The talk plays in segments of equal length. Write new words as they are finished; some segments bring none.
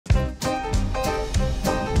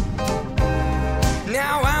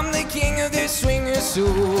to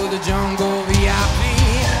the jungle VIP.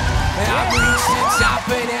 I've reached the top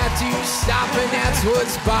and had to stop, and that's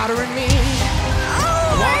what's bothering me. I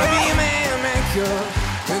wanna be a man maker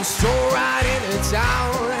and stroll right into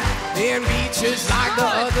town and be just like the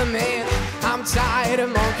other man. I'm tired of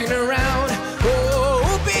monkeying around.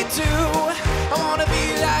 Oh, be too. I wanna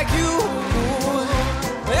be like you.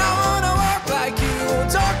 I wanna walk like you,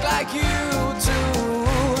 talk like you too.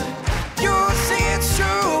 You say it's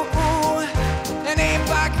true, and ain't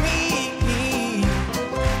like me.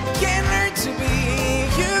 Can learn to be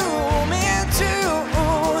human too.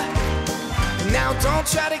 Now don't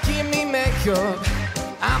try to keep me makeup.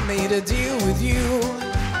 I made a deal with you.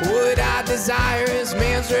 What I desire is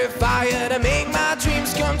man's red fire to make my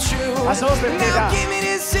dreams come true. Now give me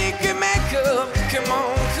this secret makeup. Come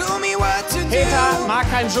on, tell me what to do.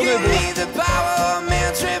 Give me the power of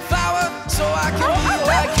man's red power so I can be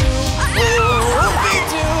like you. Oh, be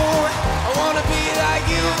do. I wanna be like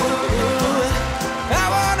you. I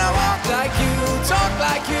wanna walk like you, talk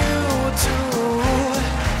like you too.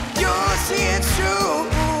 You see it's true,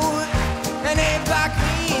 and ain't like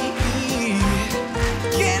me.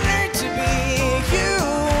 Can learn to be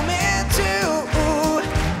human too.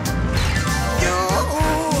 You,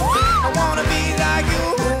 I wanna be like you.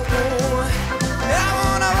 I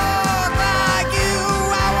wanna walk like you.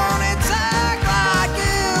 I wanna talk like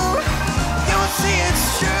you. You see it's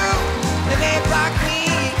true, and ain't like me.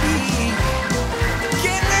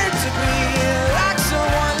 Can learn to be like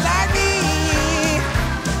someone like me.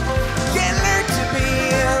 Can learn to be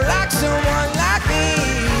like someone like me.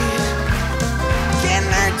 Can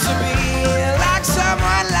learn to be like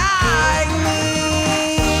someone like me.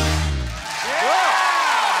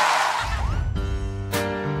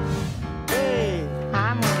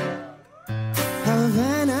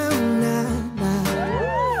 Havana, nah, nah.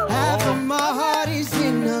 Half of my heart is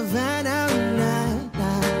in Havana, nah,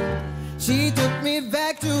 nah. She took me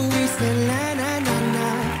back to East Atlanta, nah,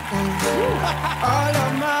 nah, nah. All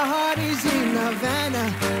of my heart is in Havana.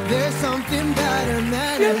 There's something about her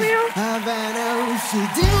manners. Havana, she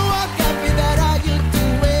didn't walk up with that I used to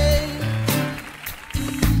wait.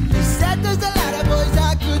 She said there's a lot of boys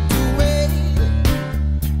I could do it.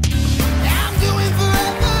 I'm doing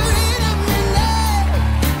forever in a minute.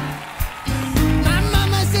 My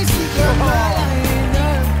mama said she got my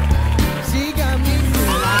liner. She got me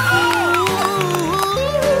feeling.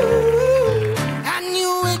 I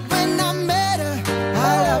knew it when I met her.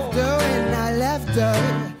 I loved her when I left her.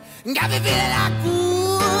 Got me feeling like ooh.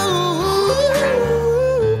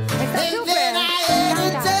 And then I had to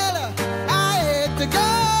tell her I had to go.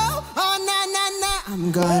 Oh nah nah nah, I'm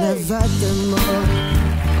gonna vote them all.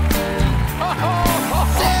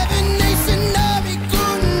 7 Nation Army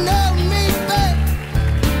couldn't hold me back.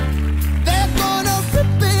 They're gonna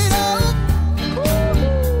rip it up.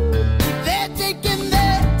 They're taking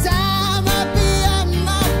their time. I'll be on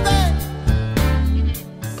my back.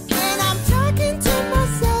 And I'm talking to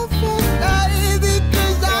myself at night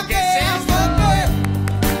because I can't forget.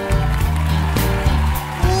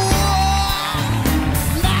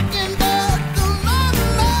 Smacking back to my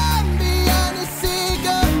mind beyond a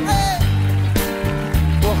cigarette.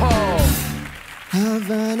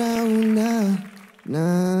 Havana, nah, nah.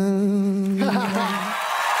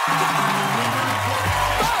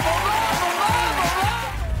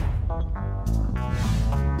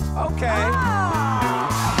 Okay.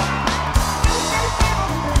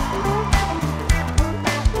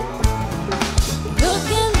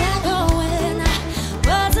 Looking back on when I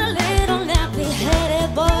was a little nappy-headed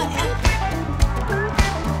boy.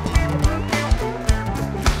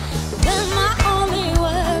 Then my only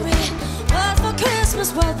worry was for Christmas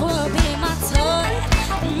what would be my toy.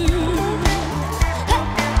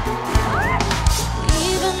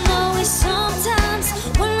 Even though we sometimes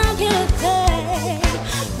will not get a thing,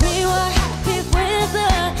 we were happy with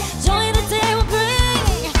the joy the day would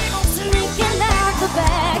bring. Sneaking out the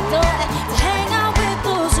back door to hang out with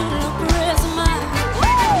those who look Christmas.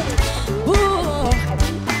 Ooh,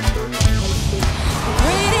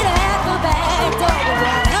 greeted at the back door,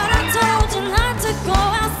 but I told you not to go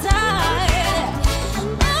outside.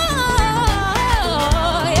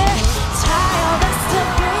 Oh yeah,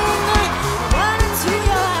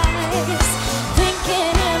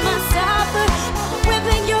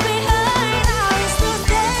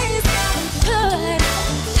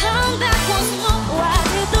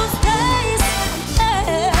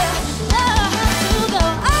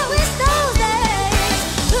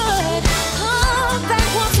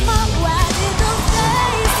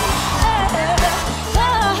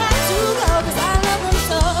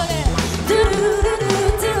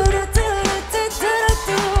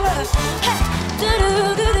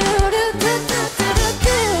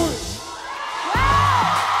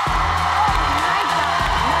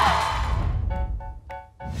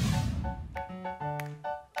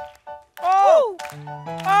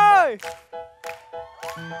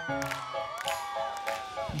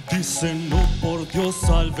 Dicen no por Dios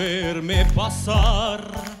al verme pasar.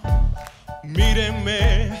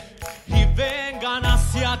 Mírenme y vengan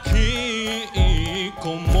hacia aquí.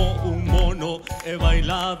 Como un mono he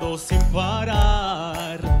bailado sin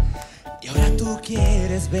parar. Y ahora tú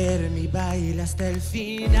quieres ver mi baile hasta el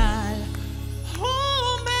final.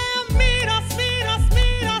 Oh, me miras, miras,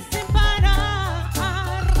 miras sin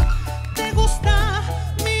parar. Te gusta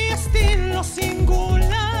mi estilo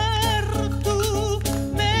singular. Tú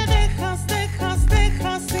me dejas, dejas,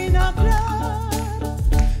 dejas sin hablar.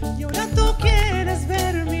 Y ahora tú quieres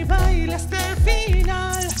ver mi baile hasta el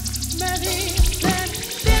final. Me dicen,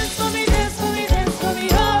 dance for me, dance for me, dance for me,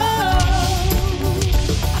 oh.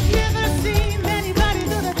 I've never seen anybody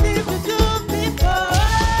do the things you do before.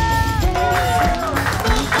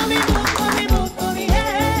 Move for me, move for me, move for me,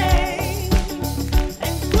 hey.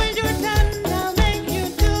 And when you're done, I'll make you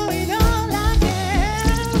do it all again.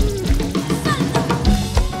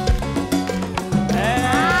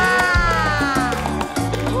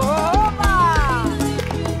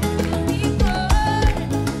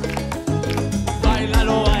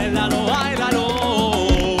 Báilalo, báilalo, báilalo.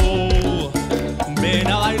 Ven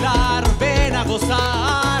a bailar, ven a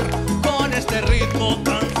gozar con este ritmo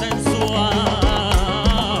tan sensual.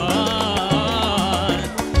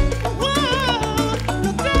 Wow, no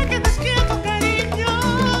te quedes quieto, cariño.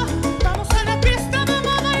 Vamos a la pista,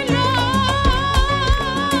 vamos a bailar.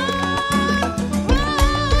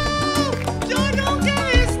 Wow, yo nunca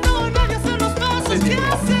he visto a nadie hacer los pasos que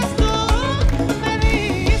haces tú. Me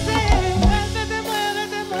dice, muévete,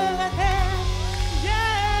 muévete, muévete. Yeah.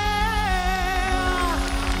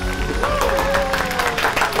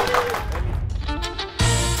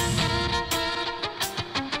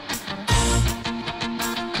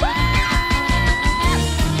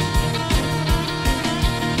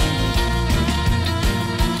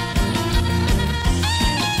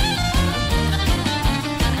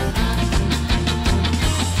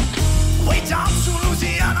 Way down to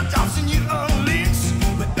Louisiana, down to New Orleans.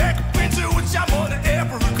 Went back up into which I'm on the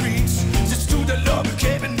evergreens. Just to the love of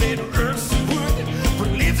cabin made of earth and wood. For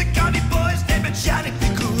leaves the county boys, they've been shining be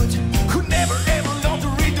good. Could never ever learn to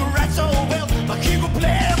read the right so well. But he will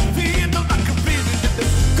play and feel like a feeling.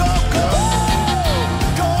 Go, go,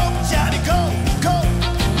 go, Johnny, go, go.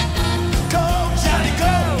 Go, Johnny,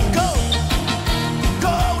 go, go.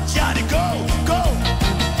 Go, Johnny, go, go.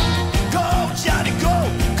 Go, Johnny, go,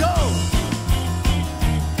 go.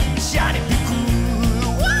 Johnny be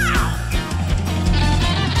cool. Wow!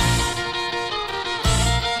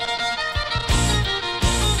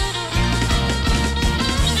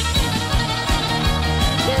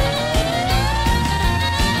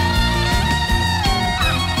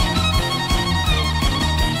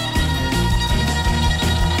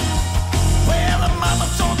 Well, mama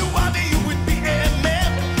told you one day you would be a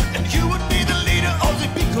man, and you would be the leader of the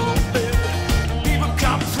big old band. People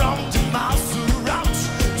come from the miles around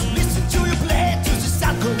to listen to you play till the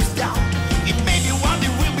sun goes down. It may be one day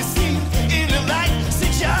we'll be seen in the light.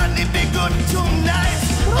 Say Johnny, be good tonight.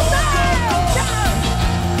 Oh, go, go,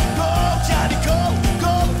 go, Johnny, go,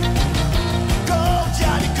 go, go,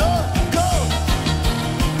 Johnny, go, go,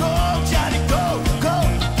 go, Johnny, go, go,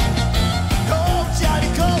 go, Johnny,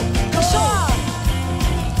 go, go.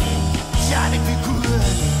 Johnny, be good.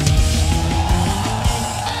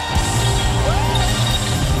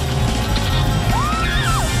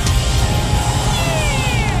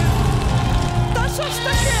 That's what's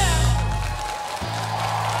the kid.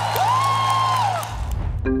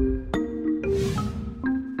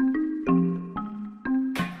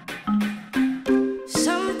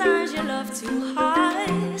 Sometimes you love too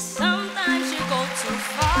hard, sometimes you go too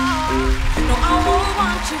far. No, I won't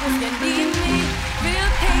want you if you need me. Real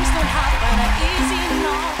things don't happen that easy,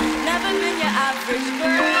 no. Never been your average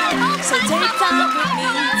girl. So take time with me,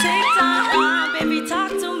 take time, baby,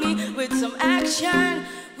 talk to me with some action.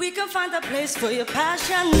 We can find a place for your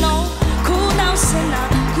passion, no. Cool down, sinner,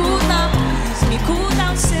 cool down, please me. Cool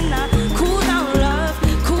down, sinner, cool down, love.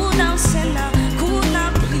 Cool down, sinner, cool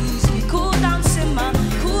down, please me. Cool down, simmer,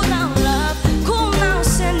 cool down, love. Cool down,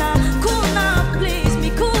 sinner, cool down, please me.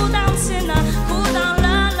 Cool down, sinner, cool down,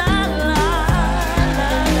 la la la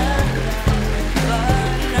la la.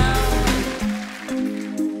 But now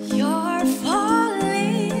you're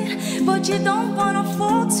falling, but you don't wanna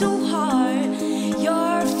fall too hard.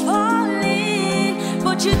 You're falling,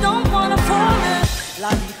 but you don't wanna fall in. La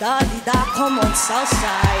vida, vida, come on,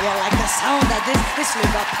 salsa. Yeah, like the sound of this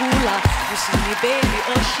Liverpool. You see me, baby,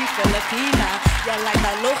 oh, she Filipina. Yeah, like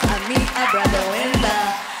the look at me, I brother winda.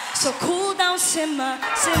 So cool down, simmer,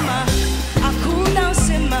 simmer. Cool down,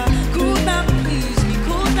 simmer, cool down, please me.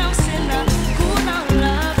 Cool down, sinner, cool down,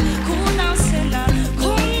 love.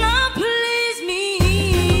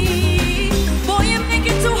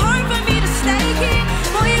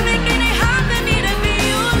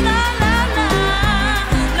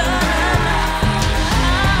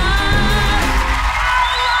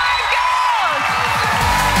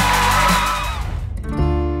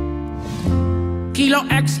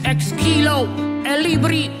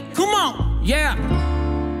 Libri. Come on, yeah.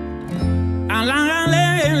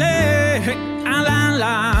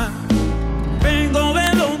 Vengo de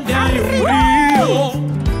donde hay un río,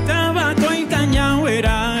 tabaco y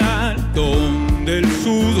cañaveral, donde el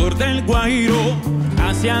sudor del guairo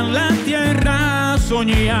hacia la tierra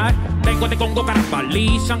soñar. Tengo de Congo,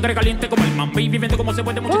 Carapalí, sangre caliente como el mambí, viviendo como se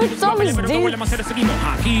puede, mucho tiempo sin papel, pero que huele más serio, seguimos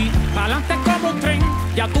aquí, pa'lante como un tren,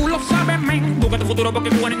 ya tú lo sabes, men, busca tu futuro porque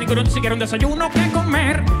Cuba ni quiero ni siquiera un desayuno que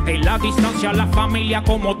comer, en la distancia la familia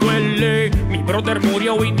como duele, mi brother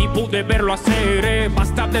murió y ni pude verlo hacer,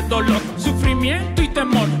 basta de dolor, sufrimiento y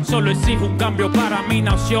temor, solo exijo un cambio para mi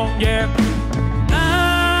nación, yeah.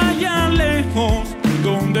 Allá lejos,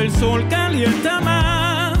 donde el sol calienta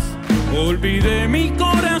más, olvidé mi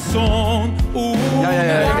corazón,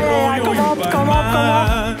 rollo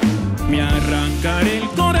impar. Me arrancaré el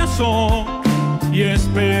corazón y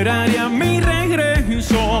esperaré a mi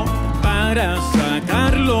regreso para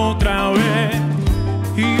sacarlo otra vez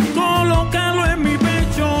y colocarlo en mi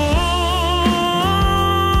pecho.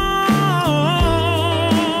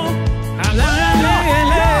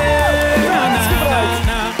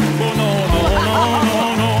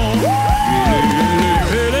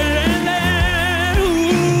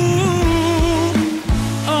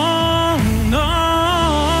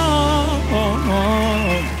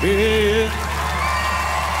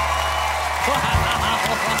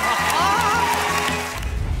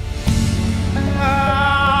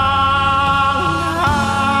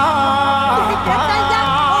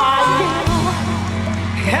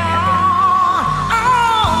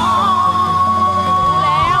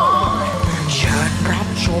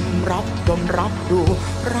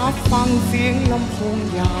รับฟังเสียงลำโพง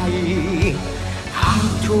ใหญ่หาก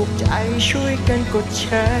ถูกใจช่วยกันกดแช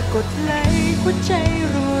ร์กดไลค์หัวใจ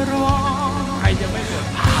รัวๆใครจะไม่กด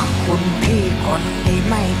หากคุณพี่คนนี้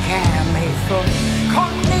ไม่แค่ไม่สนค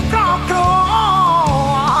นในครอบครั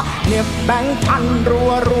วเนี่ยแบ่งพัน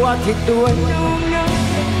รัวๆที่ตัวน้อง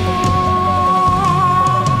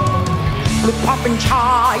ปลุกความเป็นช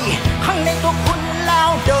ายข้างในตัวคุณแล้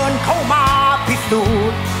วเดินเข้ามาพิสู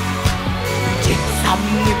จน์จิตส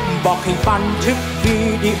ำนึกบอกให้บันทึกวิ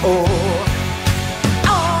ดีโอ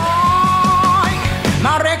ม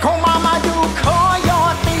าเรเข้ามาดูขอยอ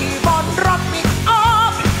ตีบนรถปิกอั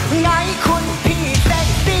พไงคุณพี่เซ็ก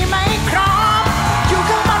ซี่ไหมครับอยู่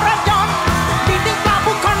ข้างมารถยนต์ดีจริงกว่า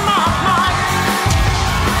ผู้คนมากมาย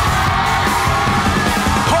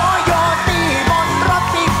ขอยอตีบนรถ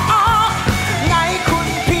ปิกอัพไงคุณ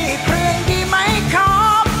พี่เครื่องดีไหมครั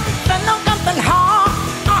บแต่น้องกำตันหา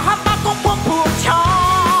อาหารตาของพวกผู้ชา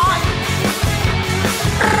ย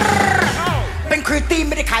เป็นครีตีไ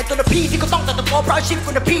ม่ได้ขายตัวนะพี่ที่ก็ต้องแต่ตัวเพราะชีวิต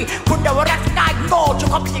คุณนะพี่คุณเดาว่ารักได้โง่จน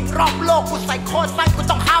ความจริงรอบโลกกูใส่โค้ดไส้กู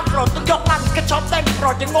ต้องห้ามโกรธต้องยกลั่นก็ชอบเต้นโปร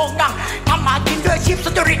ดอย่างงงงังทำมากินด้วยชีพสุ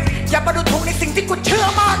จริตอย่ามาดูถูกในสิ่งที่กูเชื่อ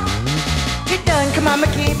มันที่เดินเข้ามาเมื่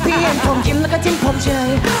อกี้พี่เห็นผมยิ้มแล้วก็จิ้มผมเฉย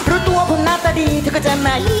รู้ตัวผมหน้าตาดีเธอก็จะม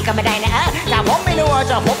ายี่ก็ไม่ได้นะแต่ผมไม่รู้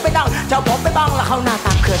จะผมไปดังจะผมไปบังแล้วเขาหน้าต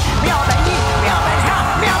าเขินไม่เอาแบบนี้ไม่เอาแบบห้า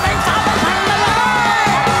ไม่เอาแบบสามแบบพันมาเลย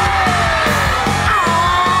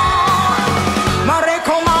มาเรียกเข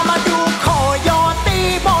ามาดูขอยอตี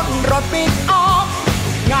บนรถปิกอัพ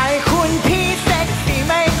ไงคุณพี่เซ็กซี่ไ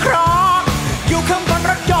หมครับอยู่ข้างบน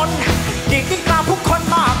รถยนต์ดีจริงกว่าผู้คน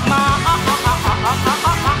มากมา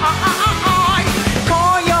ยขอ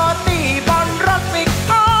ยอตีบนรถปิก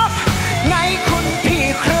อัพไงคุณพี่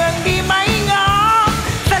เครื่องดีไหมงาม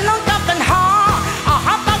แต่น้องกับตันหาอาห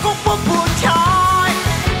ารตาของพวกผู้ชาย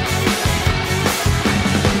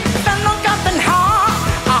แต่น้องกับตันหา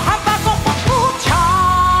อาหารตาของพวกผู้ชา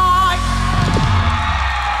ย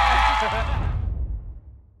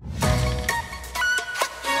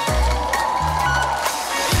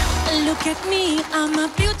Look at me, I'm a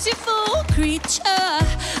beautiful creature.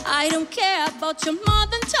 I don't care about your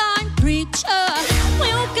modern time preacher.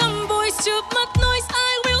 Welcome boys to my noise,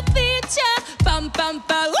 I will teach ya. Bam bam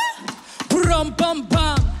bam, brum bum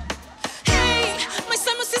bum. Hey, my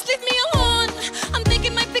son must leave me alone. I'm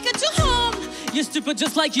taking my Pikachu home. You're stupid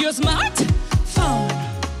just like your smartphone.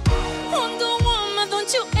 Wonder Woman,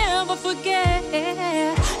 don't you ever forget.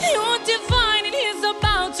 You're divine and he's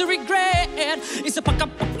about to regret. It's a paka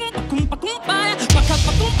pakum pakum pakum bye. Paka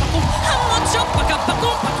pakum pakum. I'm not your paka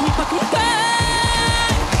pakum pakum pakum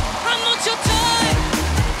bye. I'm not your toy.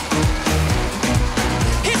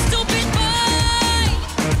 He's stupid boy.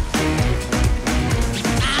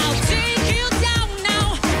 I'll take you down now,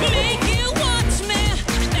 make you watch me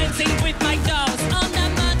dancing with my dolls on the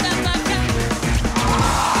motherfucker.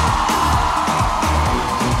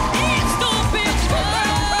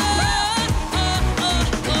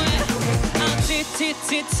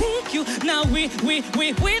 now with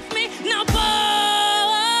me now, boy.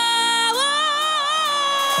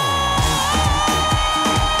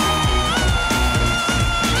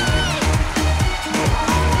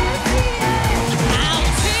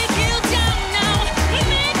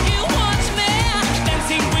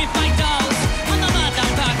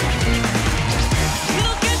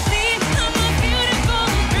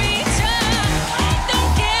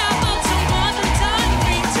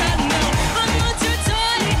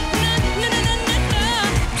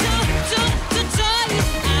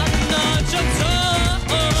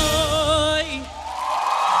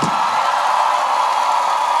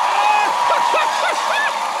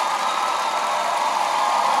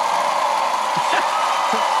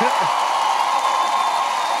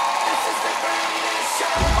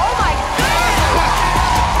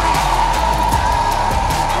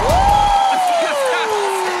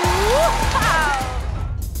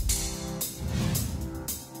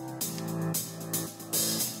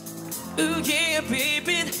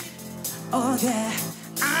 Oh yeah,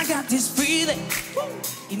 I got this feeling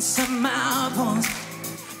inside my bones.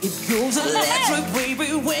 It goes electric,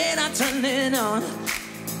 baby, when I turn it on.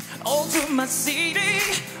 All through my city,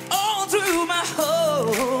 all through my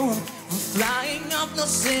home. We're flying up the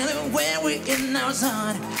ceiling when we're in our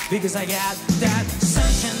zone. Because I got that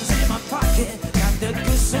sunshine in my pocket, got the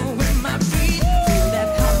good soul in my feet. Feel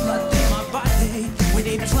that hot blood in my body when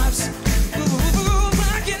it drops.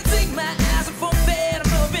 I can take my eyes from bed, I'm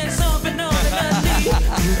moving something on my knee.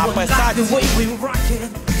 I like the way we rock it,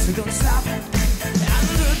 so don't stop.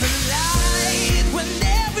 Under the light, when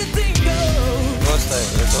everything goes,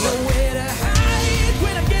 nowhere to hide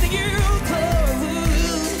when I'm getting you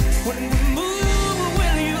close. When we move,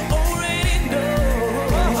 well, you already know.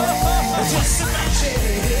 Just imagine,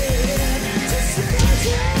 just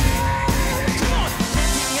imagine. Come on,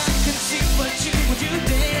 nothing I can see but you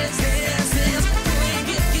dance, dance, dance.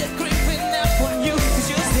 Get creeping up on you, 'cause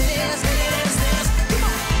you dance, dance, dance. Come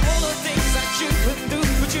on, all the things that you could do,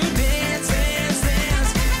 but you dance, dance, dance.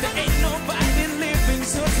 There ain't nobody living,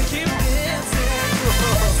 so to keep dancing.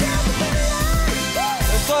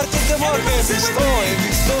 Întoarce-te, mă, că e mișto, e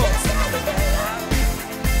mișto.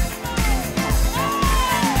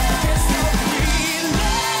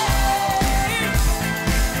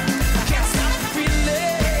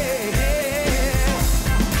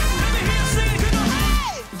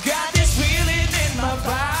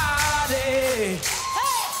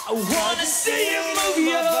 I wanna see you move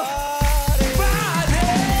your